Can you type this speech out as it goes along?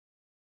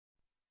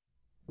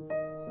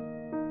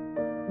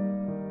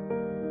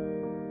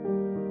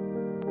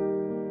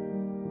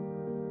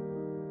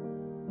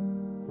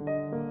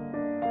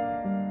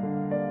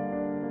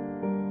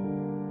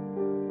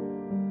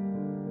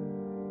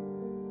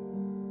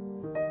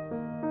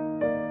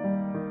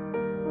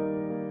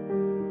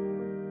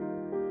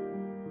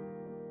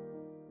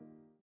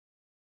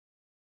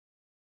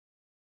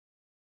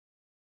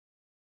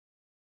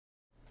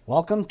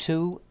Welcome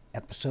to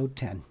episode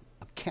 10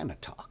 of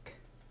CannaTalk.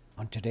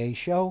 On today's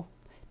show,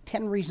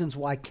 10 reasons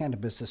why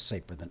cannabis is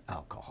safer than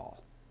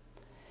alcohol.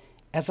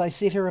 As I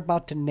sit here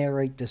about to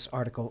narrate this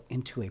article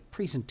into a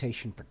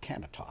presentation for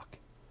CannaTalk,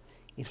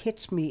 it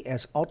hits me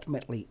as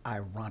ultimately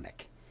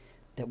ironic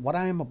that what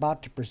I am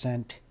about to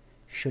present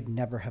should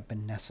never have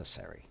been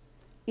necessary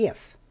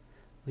if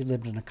we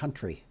lived in a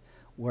country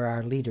where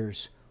our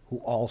leaders, who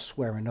all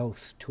swear an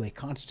oath to a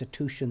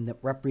constitution that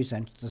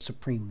represents the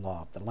supreme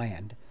law of the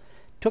land,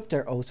 took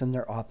their oath in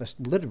their office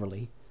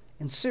literally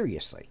and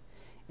seriously,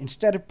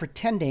 instead of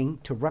pretending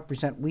to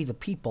represent we the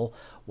people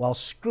while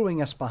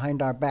screwing us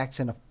behind our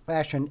backs in a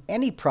fashion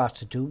any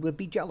prostitute would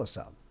be jealous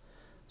of.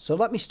 So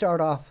let me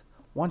start off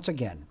once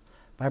again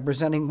by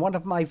presenting one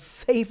of my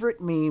favorite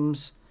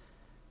memes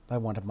by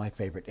one of my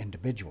favorite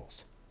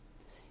individuals.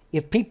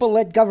 If people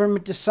let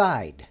government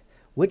decide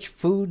which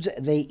foods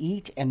they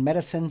eat and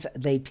medicines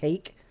they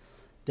take,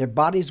 their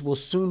bodies will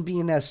soon be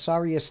in as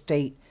sorry a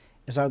state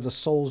as are the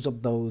souls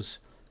of those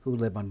who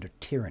live under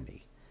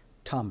tyranny.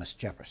 Thomas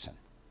Jefferson.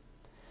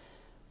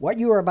 What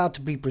you are about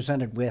to be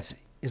presented with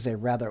is a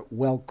rather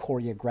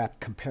well-choreographed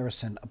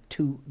comparison of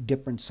two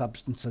different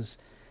substances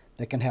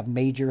that can have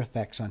major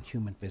effects on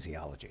human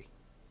physiology.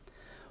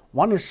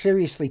 One is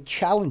seriously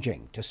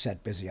challenging to said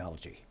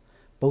physiology,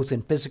 both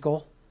in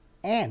physical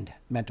and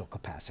mental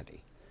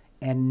capacity,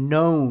 and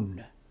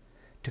known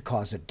to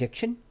cause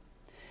addiction,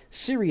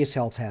 serious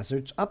health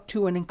hazards up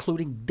to and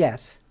including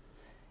death,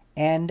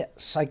 and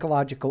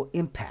psychological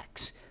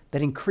impacts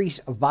that increase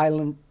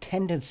violent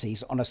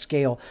tendencies on a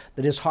scale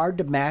that is hard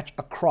to match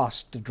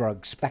across the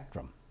drug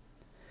spectrum.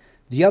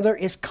 The other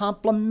is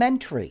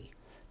complementary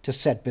to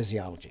said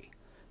physiology,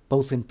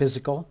 both in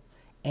physical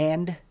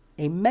and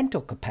a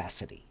mental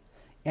capacity,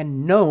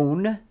 and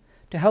known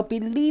to help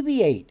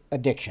alleviate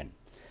addiction,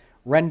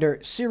 render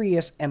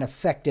serious and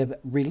effective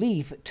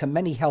relief to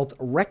many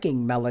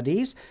health-wrecking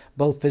maladies,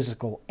 both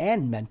physical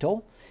and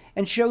mental,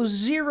 and shows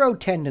zero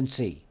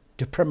tendency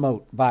to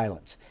promote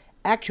violence.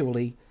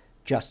 Actually,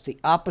 just the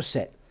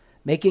opposite,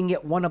 making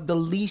it one of the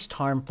least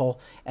harmful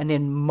and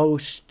in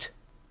most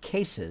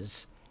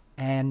cases,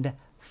 and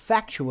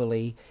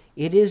factually,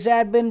 it is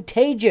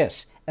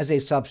advantageous as a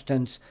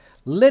substance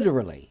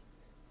literally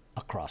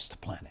across the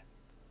planet.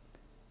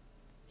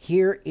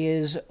 Here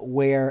is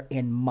where,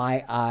 in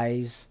my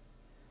eyes,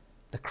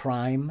 the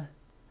crime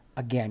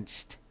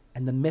against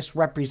and the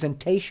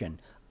misrepresentation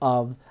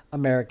of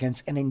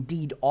Americans, and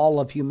indeed all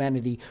of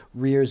humanity,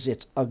 rears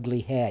its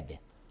ugly head.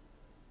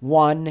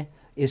 One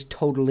is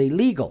totally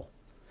legal,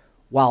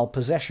 while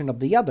possession of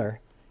the other,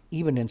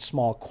 even in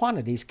small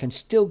quantities, can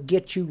still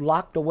get you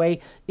locked away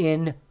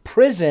in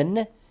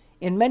prison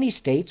in many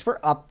states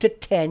for up to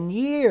 10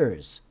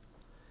 years.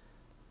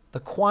 The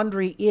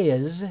quandary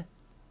is,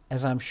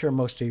 as I'm sure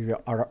most of you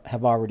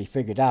have already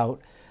figured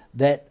out,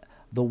 that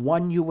the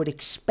one you would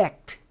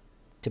expect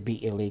to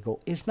be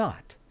illegal is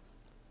not.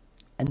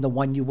 And the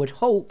one you would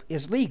hope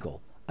is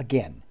legal,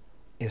 again,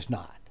 is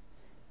not.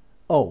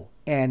 Oh,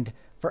 and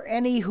for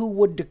any who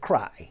would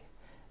decry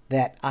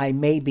that I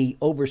may be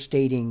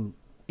overstating,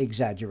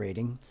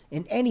 exaggerating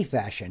in any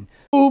fashion,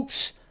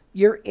 oops,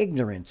 your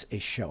ignorance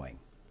is showing.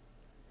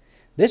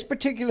 This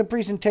particular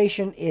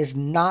presentation is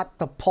not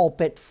the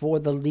pulpit for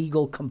the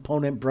legal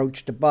component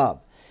broached above.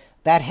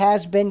 That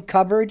has been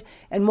covered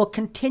and will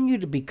continue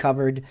to be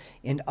covered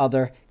in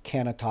other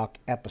CannaTalk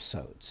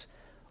episodes.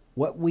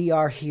 What we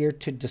are here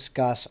to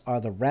discuss are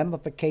the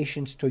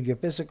ramifications to your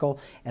physical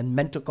and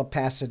mental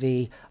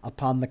capacity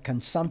upon the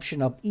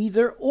consumption of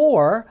either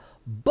or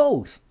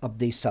both of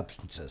these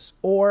substances,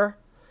 or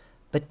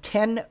the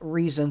 10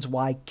 reasons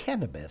why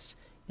cannabis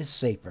is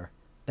safer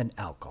than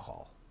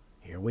alcohol.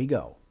 Here we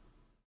go.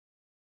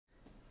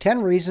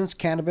 10 reasons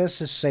cannabis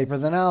is safer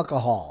than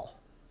alcohol.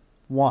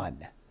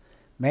 1.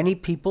 Many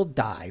people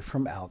die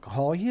from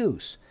alcohol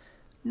use.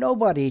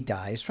 Nobody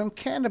dies from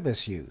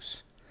cannabis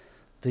use.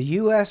 The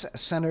U.S.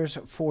 Centers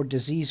for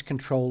Disease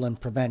Control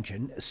and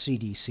Prevention,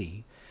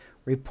 CDC,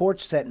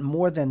 reports that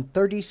more than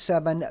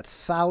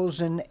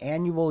 37,000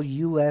 annual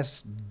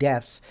U.S.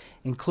 deaths,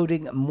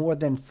 including more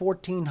than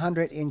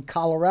 1,400 in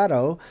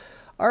Colorado,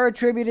 are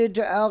attributed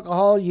to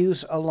alcohol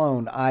use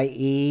alone,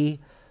 i.e.,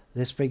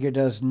 this figure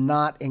does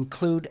not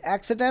include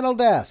accidental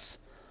deaths.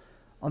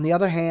 On the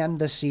other hand,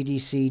 the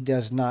CDC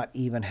does not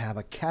even have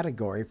a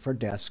category for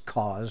deaths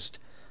caused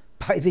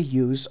by the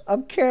use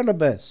of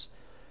cannabis.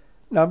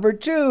 Number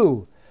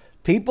 2,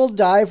 people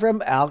die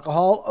from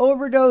alcohol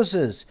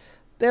overdoses.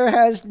 There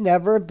has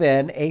never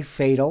been a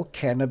fatal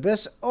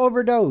cannabis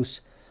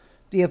overdose.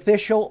 The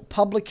official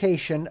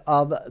publication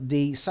of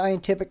the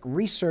Scientific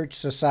Research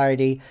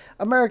Society,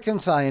 American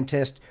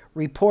Scientist,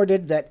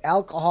 reported that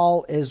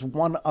alcohol is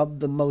one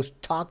of the most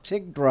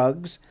toxic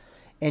drugs,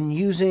 and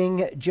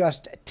using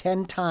just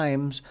 10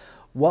 times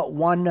what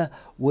one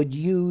would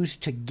use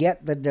to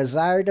get the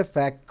desired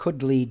effect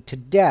could lead to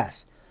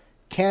death.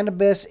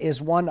 Cannabis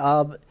is one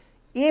of,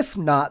 if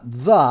not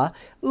the,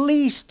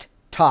 least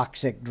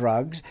toxic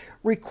drugs,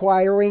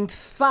 requiring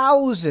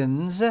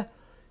thousands,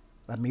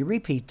 let me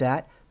repeat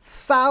that,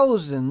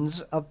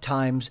 thousands of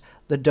times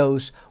the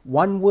dose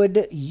one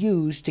would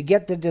use to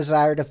get the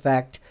desired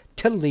effect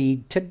to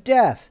lead to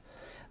death.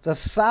 The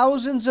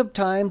thousands of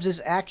times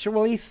is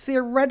actually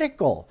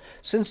theoretical,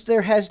 since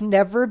there has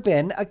never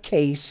been a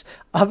case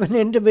of an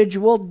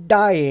individual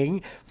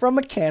dying from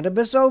a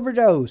cannabis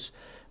overdose.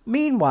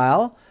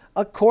 Meanwhile,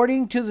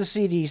 according to the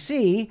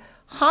CDC,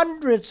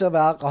 hundreds of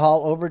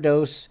alcohol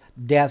overdose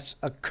deaths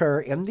occur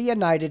in the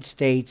United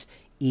States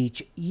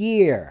each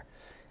year.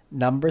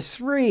 Number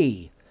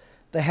 3,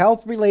 the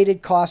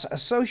health-related costs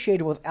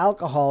associated with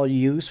alcohol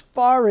use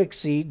far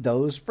exceed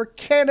those for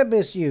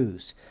cannabis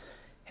use.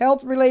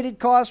 Health-related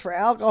costs for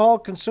alcohol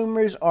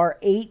consumers are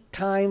 8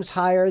 times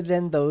higher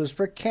than those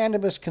for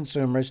cannabis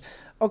consumers,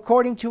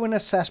 according to an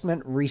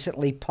assessment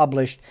recently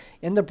published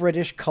in the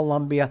British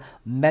Columbia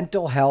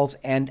Mental Health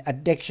and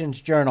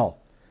Addictions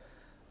Journal.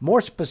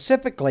 More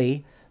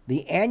specifically,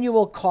 the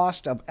annual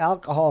cost of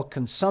alcohol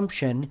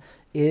consumption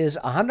is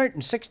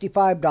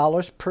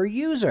 $165 per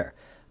user,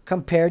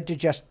 compared to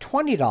just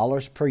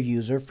 $20 per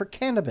user for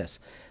cannabis.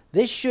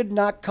 This should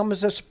not come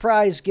as a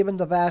surprise given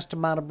the vast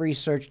amount of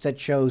research that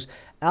shows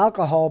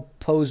alcohol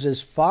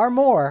poses far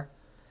more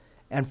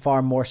and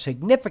far more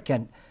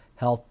significant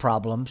health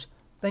problems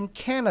than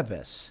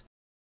cannabis.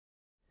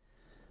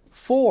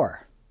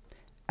 4,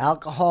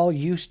 alcohol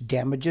use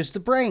damages the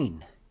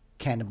brain.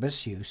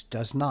 Cannabis use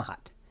does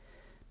not.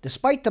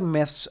 Despite the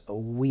myths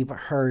we've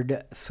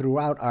heard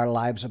throughout our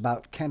lives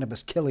about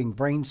cannabis killing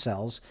brain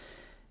cells,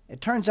 it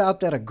turns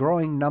out that a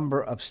growing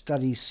number of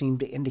studies seem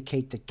to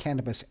indicate that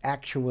cannabis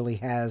actually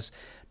has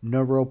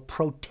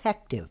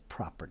neuroprotective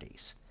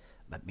properties.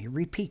 Let me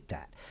repeat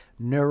that.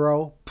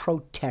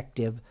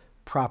 Neuroprotective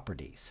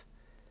properties.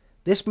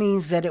 This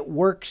means that it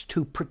works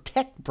to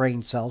protect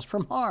brain cells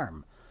from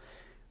harm.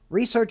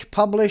 Research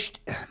published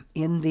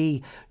in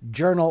the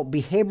journal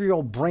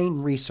Behavioral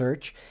Brain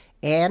Research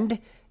and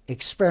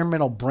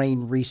Experimental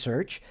Brain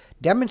Research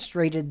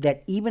demonstrated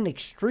that even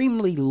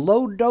extremely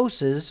low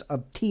doses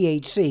of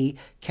THC,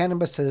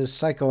 cannabis's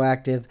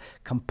psychoactive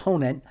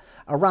component,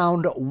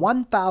 around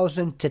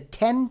 1,000 to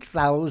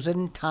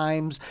 10,000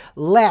 times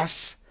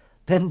less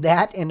than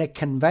that in a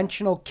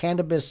conventional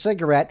cannabis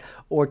cigarette,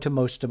 or to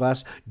most of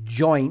us,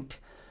 joint,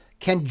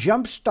 can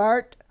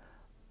jumpstart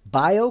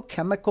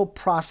biochemical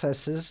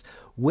processes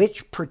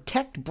which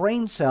protect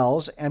brain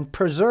cells and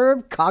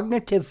preserve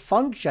cognitive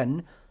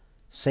function,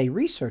 say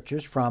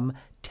researchers from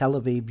Tel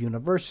Aviv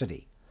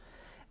University.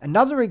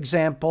 Another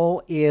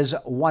example is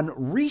one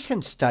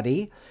recent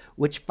study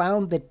which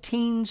found that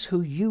teens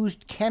who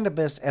used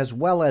cannabis as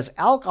well as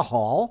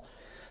alcohol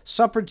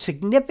suffered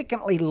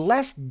significantly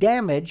less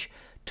damage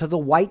to the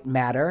white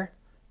matter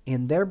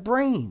in their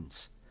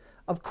brains.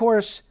 Of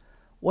course,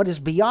 what is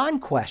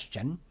beyond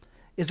question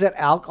is that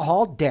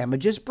alcohol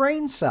damages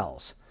brain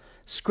cells.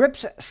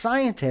 Scripps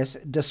scientists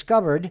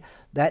discovered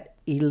that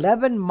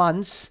 11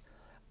 months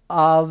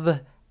of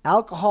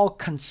alcohol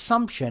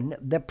consumption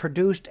that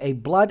produced a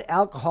blood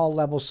alcohol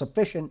level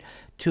sufficient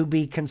to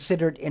be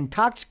considered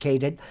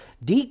intoxicated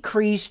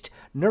decreased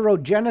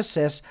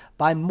neurogenesis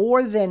by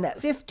more than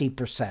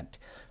 50%.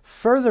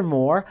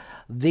 Furthermore,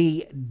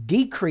 the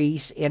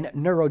decrease in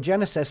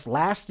neurogenesis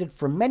lasted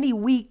for many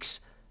weeks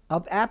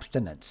of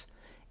abstinence.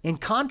 In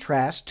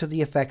contrast to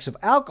the effects of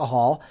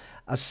alcohol,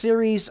 a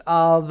series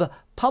of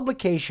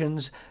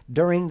publications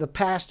during the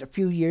past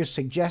few years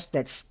suggest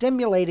that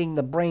stimulating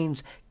the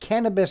brain's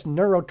cannabis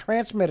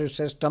neurotransmitter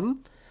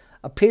system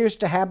appears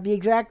to have the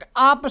exact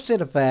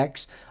opposite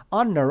effects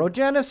on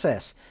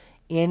neurogenesis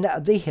in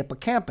the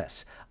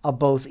hippocampus of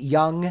both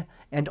young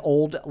and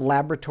old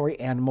laboratory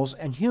animals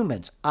and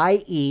humans,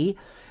 i.e.,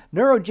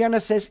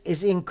 neurogenesis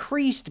is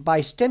increased by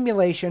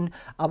stimulation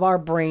of our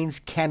brain's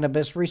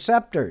cannabis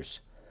receptors.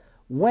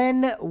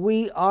 When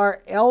we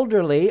are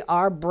elderly,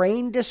 our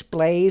brain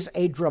displays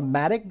a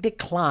dramatic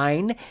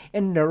decline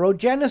in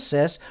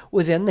neurogenesis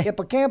within the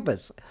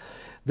hippocampus.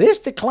 This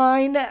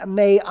decline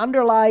may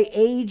underlie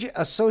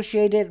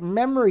age-associated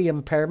memory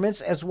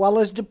impairments as well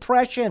as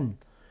depression.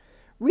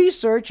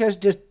 Research has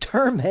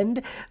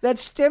determined that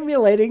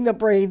stimulating the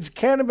brain's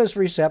cannabis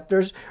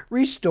receptors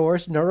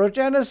restores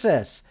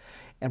neurogenesis.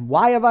 And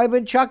why have I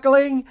been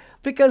chuckling?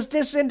 Because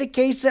this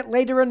indicates that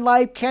later in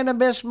life,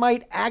 cannabis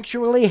might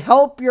actually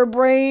help your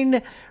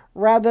brain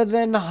rather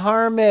than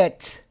harm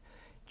it.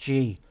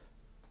 Gee,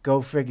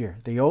 go figure.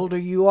 The older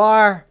you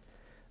are,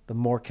 the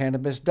more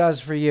cannabis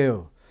does for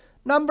you.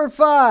 Number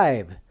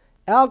 5,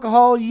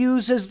 alcohol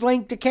use is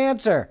linked to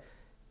cancer.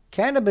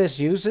 Cannabis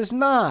use is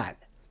not.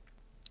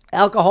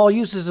 Alcohol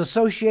use is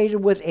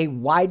associated with a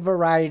wide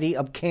variety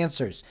of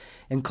cancers,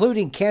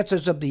 including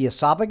cancers of the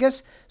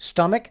esophagus,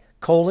 stomach,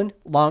 colon,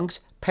 lungs,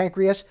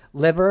 pancreas,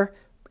 liver,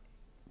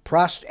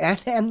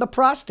 and the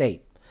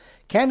prostate.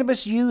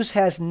 Cannabis use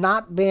has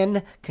not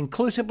been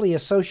conclusively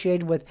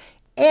associated with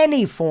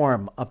any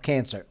form of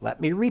cancer.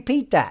 Let me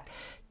repeat that.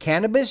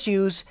 cannabis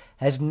use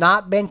has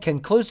not been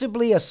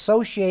conclusively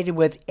associated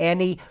with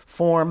any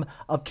form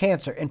of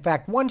cancer. In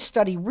fact, one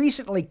study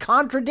recently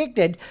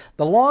contradicted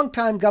the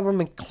longtime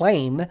government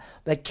claim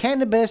that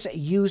cannabis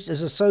use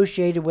is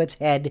associated with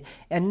head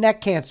and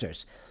neck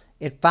cancers.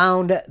 It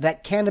found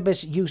that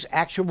cannabis use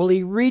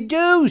actually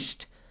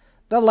reduced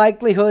the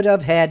likelihood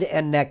of head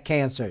and neck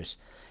cancers.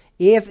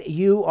 If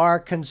you are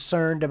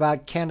concerned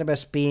about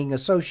cannabis being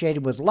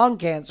associated with lung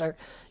cancer,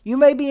 you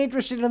may be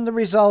interested in the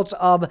results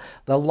of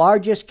the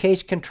largest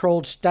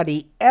case-controlled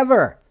study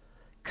ever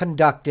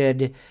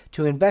conducted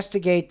to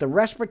investigate the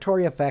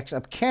respiratory effects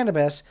of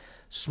cannabis,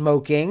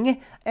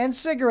 smoking, and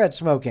cigarette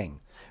smoking,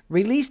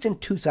 released in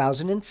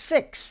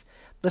 2006.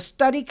 The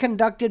study,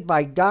 conducted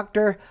by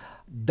Dr.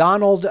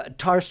 Donald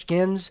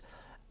Tarskins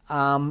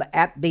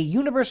at the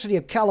University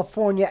of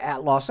California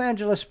at Los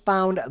Angeles,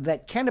 found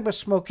that cannabis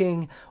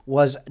smoking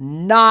was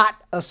not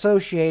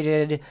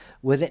associated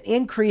with an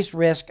increased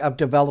risk of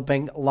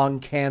developing lung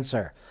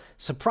cancer.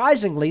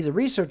 Surprisingly, the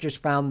researchers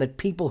found that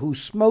people who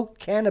smoked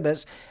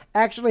cannabis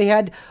actually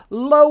had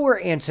lower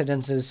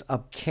incidences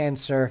of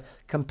cancer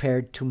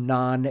compared to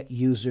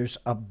non-users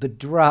of the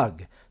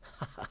drug.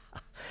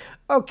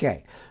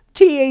 Okay.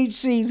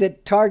 THC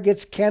that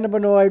targets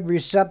cannabinoid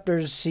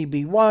receptors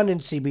CB1 and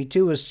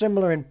CB2 is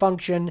similar in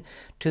function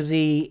to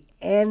the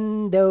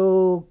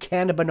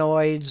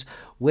endocannabinoids,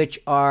 which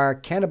are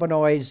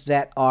cannabinoids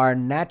that are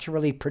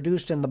naturally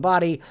produced in the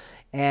body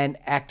and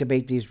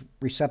activate these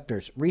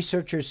receptors.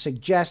 Researchers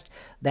suggest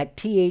that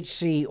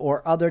THC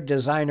or other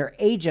designer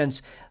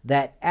agents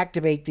that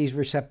activate these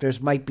receptors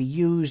might be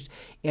used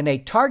in a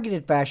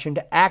targeted fashion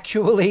to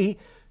actually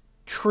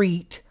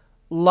treat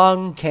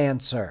lung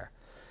cancer.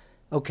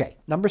 Okay,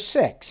 number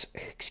 6,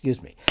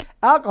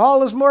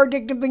 alcohol is more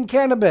addictive than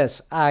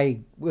cannabis. I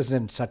was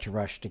in such a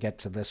rush to get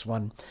to this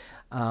one.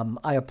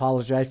 I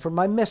apologize for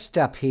my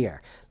misstep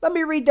here. Let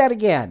me read that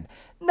again.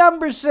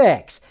 Number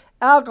 6,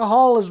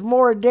 alcohol is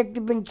more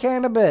addictive than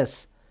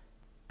cannabis.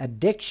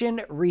 Addiction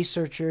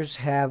researchers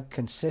have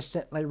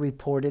consistently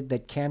reported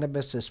that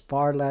cannabis is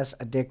far less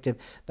addictive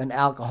than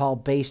alcohol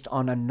based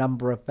on a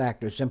number of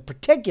factors. In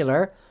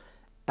particular,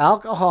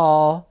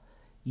 alcohol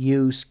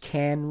use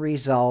can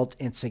result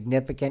in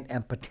significant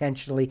and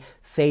potentially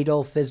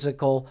fatal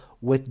physical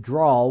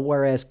withdrawal,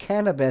 whereas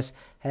cannabis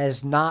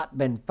has not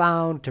been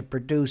found to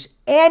produce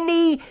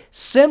any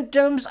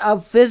symptoms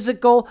of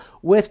physical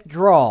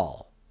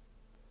withdrawal.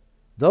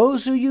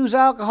 Those who use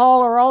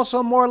alcohol are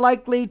also more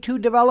likely to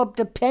develop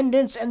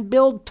dependence and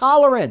build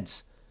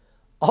tolerance.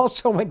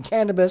 Also, when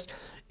cannabis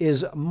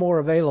is more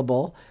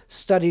available,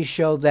 studies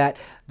show that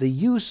the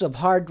use of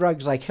hard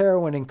drugs like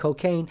heroin and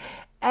cocaine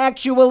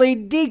actually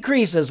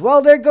decreases.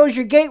 Well, there goes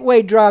your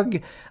gateway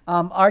drug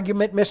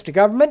argument, Mr.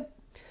 Government.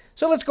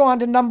 So let's go on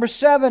to number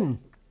 7.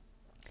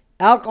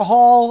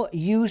 Alcohol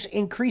use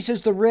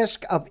increases the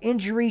risk of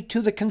injury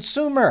to the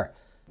consumer.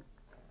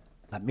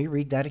 Let me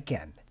read that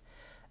again.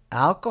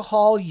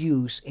 Alcohol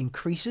use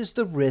increases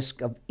the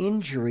risk of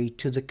injury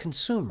to the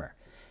consumer.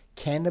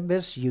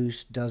 Cannabis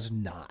use does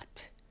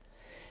not.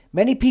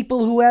 Many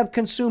people who have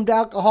consumed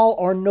alcohol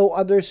or know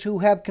others who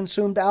have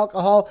consumed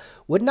alcohol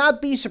would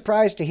not be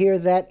surprised to hear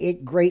that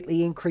it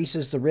greatly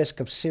increases the risk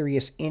of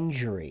serious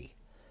injury.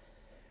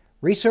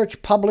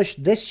 Research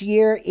published this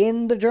year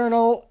in the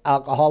journal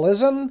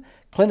Alcoholism,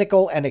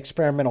 Clinical and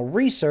Experimental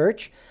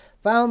Research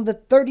found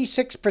that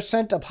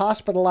 36% of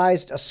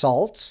hospitalized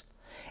assaults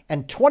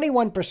and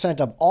 21%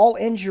 of all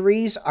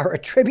injuries are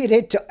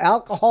attributed to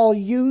alcohol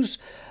use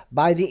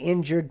by the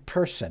injured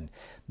person.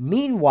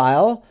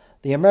 Meanwhile,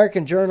 the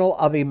American Journal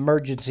of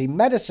Emergency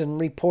Medicine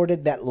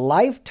reported that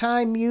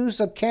lifetime use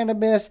of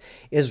cannabis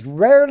is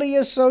rarely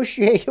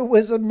associated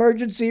with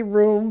emergency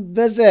room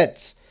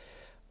visits.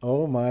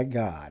 Oh my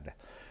God.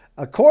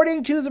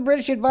 According to the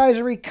British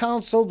Advisory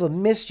Council, the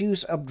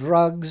misuse of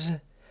drugs,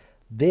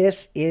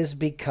 this is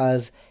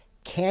because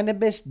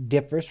cannabis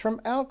differs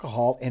from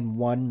alcohol in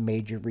one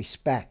major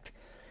respect.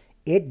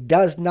 It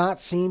does not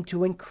seem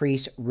to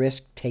increase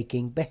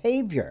risk-taking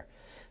behavior.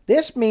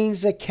 This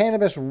means that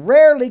cannabis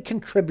rarely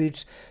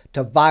contributes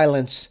to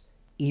violence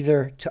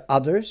either to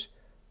others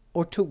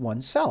or to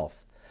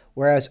oneself,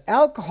 whereas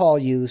alcohol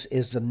use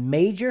is the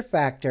major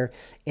factor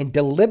in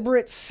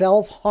deliberate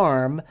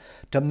self-harm,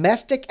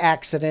 domestic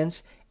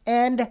accidents,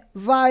 and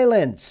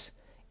violence.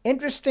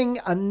 Interesting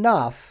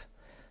enough,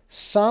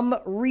 some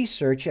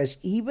research has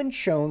even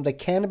shown that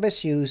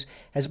cannabis use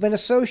has been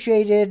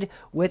associated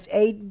with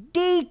a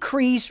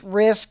decreased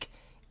risk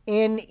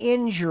in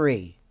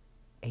injury.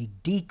 A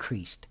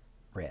decreased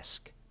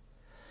risk.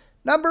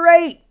 Number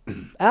 8,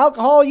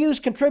 alcohol use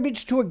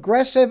contributes to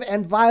aggressive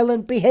and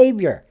violent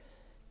behavior.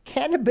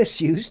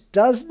 Cannabis use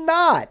does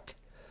not.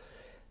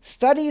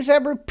 Studies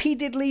have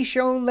repeatedly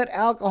shown that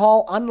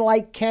alcohol,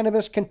 unlike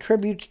cannabis,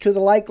 contributes to the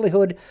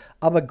likelihood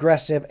of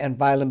aggressive and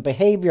violent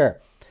behavior.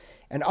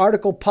 An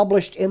article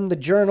published in the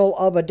Journal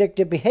of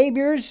Addictive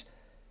Behaviors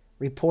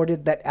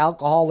reported that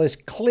alcohol is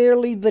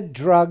clearly the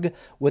drug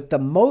with the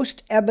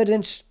most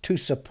evidence to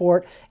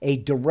support a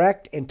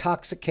direct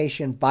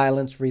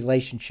intoxication-violence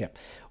relationship,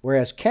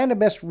 whereas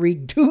cannabis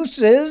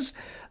reduces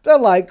the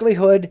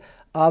likelihood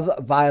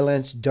of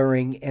violence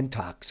during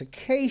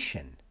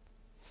intoxication.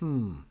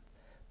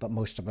 But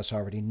most of us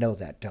already know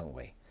that, don't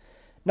we?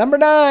 Number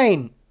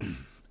 9,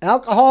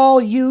 alcohol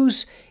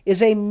use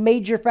is a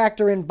major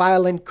factor in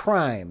violent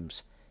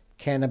crimes.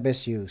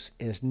 Cannabis use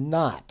is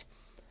not.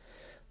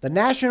 The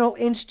National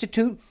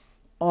Institute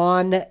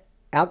on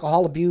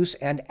Alcohol Abuse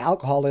and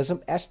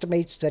Alcoholism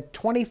estimates that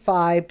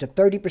 25 to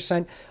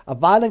 30% of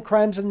violent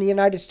crimes in the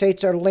United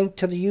States are linked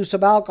to the use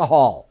of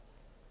alcohol.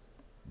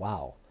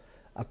 Wow.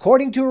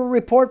 According to a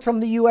report from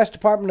the U.S.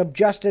 Department of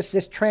Justice,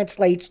 this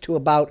translates to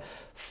about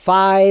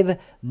 5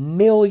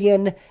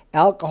 million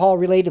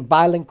alcohol-related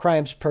violent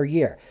crimes per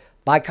year.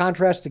 By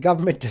contrast, the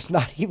government does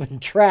not even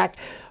track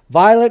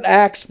violent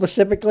acts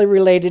specifically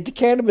related to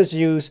cannabis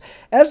use,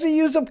 as the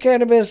use of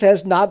cannabis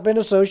has not been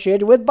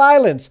associated with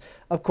violence.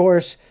 Of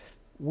course,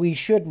 we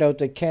should note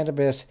that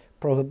cannabis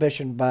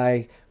prohibition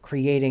by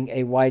creating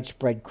a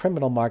widespread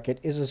criminal market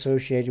is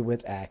associated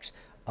with acts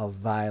of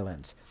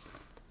violence.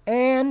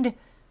 And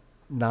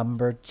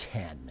number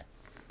 10.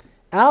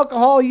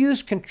 Alcohol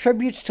use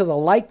contributes to the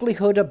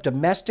likelihood of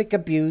domestic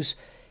abuse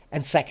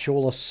and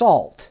sexual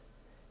assault.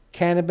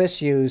 Cannabis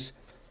use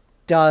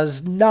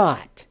does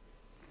not.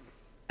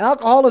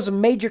 Alcohol is a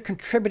major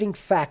contributing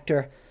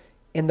factor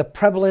in the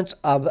prevalence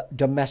of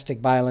domestic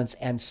violence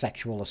and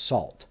sexual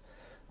assault.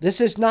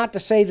 This is not to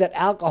say that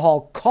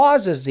alcohol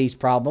causes these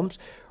problems.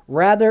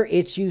 Rather,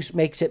 its use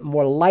makes it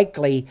more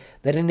likely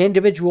that an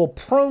individual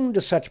prone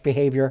to such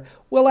behavior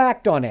will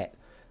act on it.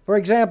 For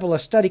example, a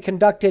study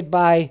conducted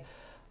by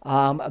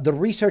the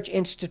Research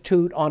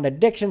Institute on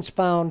Addictions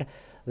found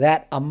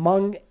that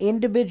among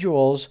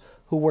individuals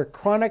who were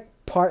chronic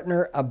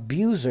partner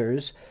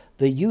abusers,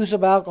 the use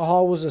of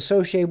alcohol was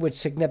associated with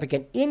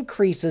significant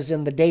increases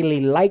in the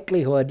daily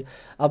likelihood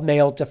of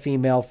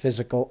male-to-female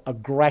physical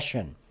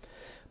aggression.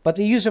 But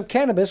the use of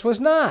cannabis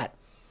was not.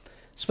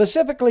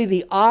 Specifically,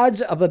 the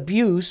odds of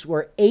abuse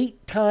were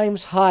 8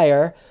 times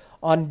higher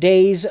on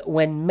days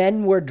when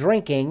men were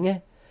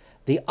drinking.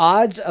 The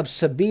odds of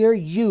severe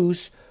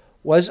use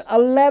was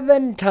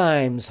 11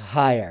 times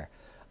higher.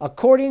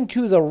 According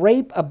to the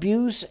Rape,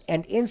 Abuse,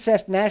 and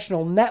Incest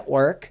National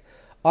Network,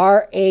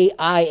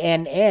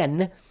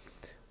 RAINN,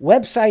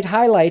 website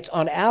highlights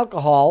on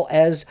alcohol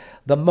as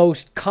the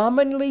most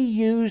commonly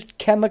used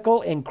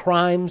chemical in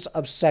crimes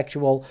of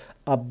sexual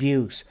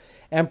abuse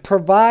and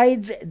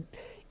provides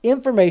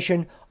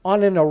information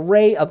on an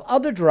array of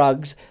other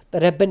drugs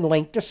that have been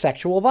linked to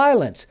sexual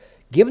violence.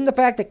 Given the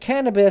fact that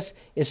cannabis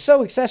is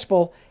so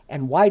accessible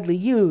and widely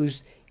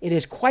used, it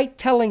is quite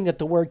telling that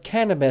the word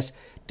cannabis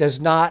does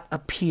not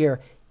appear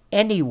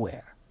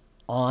anywhere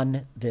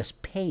on this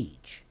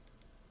page.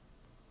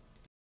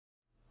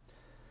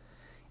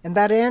 And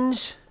that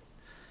ends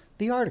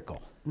the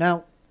article.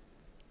 Now,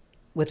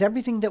 with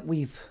everything that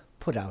we've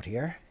put out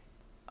here,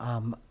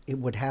 it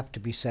would have to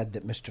be said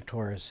that Mr.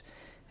 Torres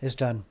has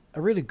done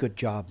a really good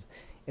job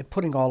at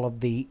putting all of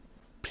the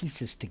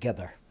pieces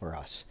together for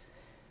us.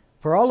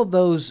 For all of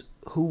those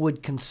who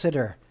would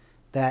consider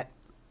that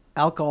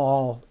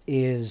alcohol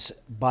is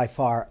by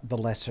far the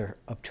lesser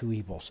of two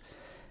evils,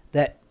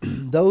 that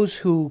those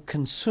who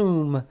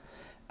consume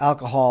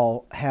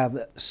alcohol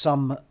have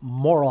some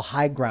moral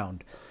high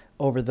ground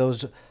over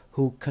those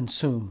who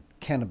consume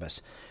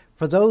cannabis.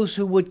 For those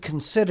who would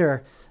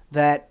consider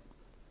that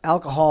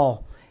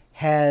alcohol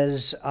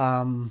has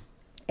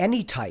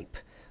any type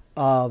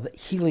of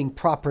healing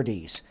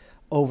properties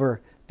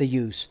over the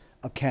use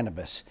of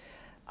cannabis,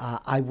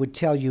 I would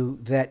tell you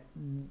that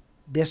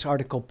this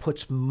article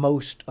puts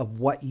most of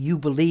what you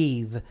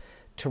believe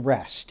to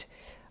rest.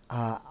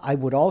 I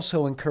would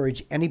also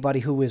encourage anybody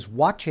who is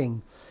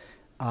watching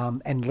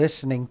and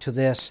listening to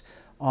this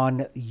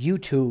on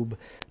YouTube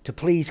to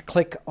please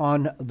click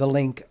on the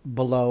link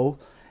below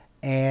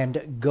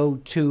and go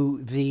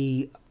to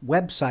the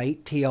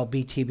website,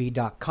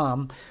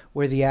 tlbtv.com,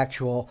 where the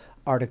actual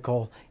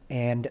article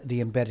and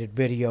the embedded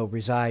video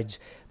resides,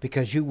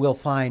 because you will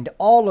find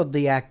all of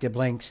the active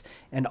links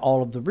and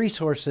all of the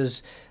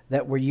resources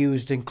that were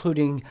used,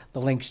 including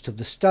the links to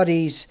the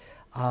studies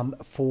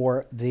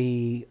for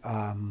the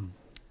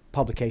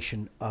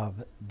publication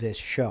of this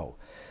show.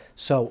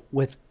 So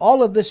with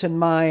all of this in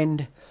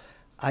mind,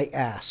 I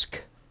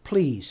ask,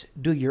 please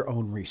do your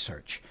own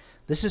research.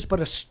 This is but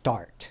a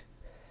start.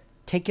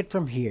 Take it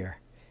from here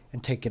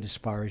and take it as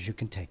far as you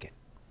can take it.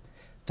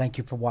 Thank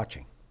you for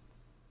watching.